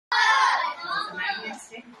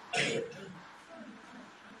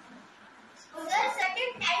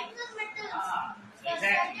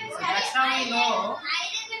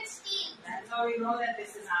know that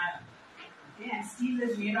this is iron. Okay, and steel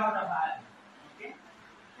is made out of iron. Okay,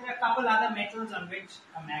 there are a couple other metals on which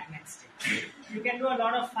a magnet sticks. You can do a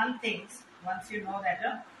lot of fun things once you know that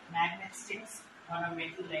a magnet sticks on a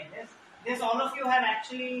metal like this. This all of you have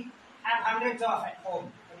actually have hundreds of at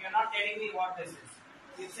home, but you're not telling me what this is.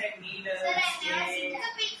 You said needles, scales.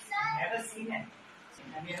 Never seen it.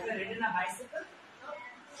 Have you ever ridden a bicycle?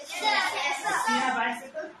 Yes, sir. Seen a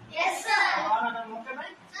bicycle? Yes, sir. Gone on a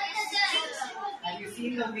motorbike? Yes, sir. Have you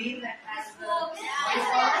seen the wheel that has the Yes,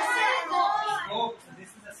 spoke? So this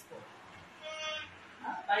is a spoke.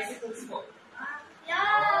 Bicycle spoke.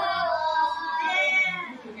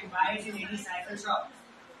 You can buy it in any cycle shop.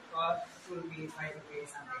 Or it will be 5 rupees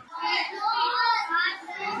something.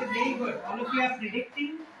 This is very good. All of you are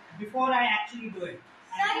predicting before I actually do it.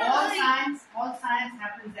 And all science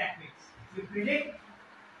happens that way. You predict,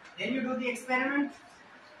 then you do the experiment,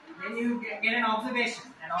 then you get an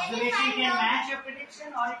observation. An observation can match your prediction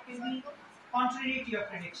or it can be contrary to your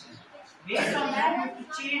prediction. Based on that, you have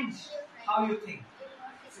to change how you think.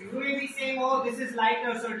 So you may be saying, oh, this is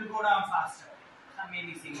lighter, so it will go down faster. Some may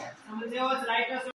be saying that. Some will say, oh, it's lighter, so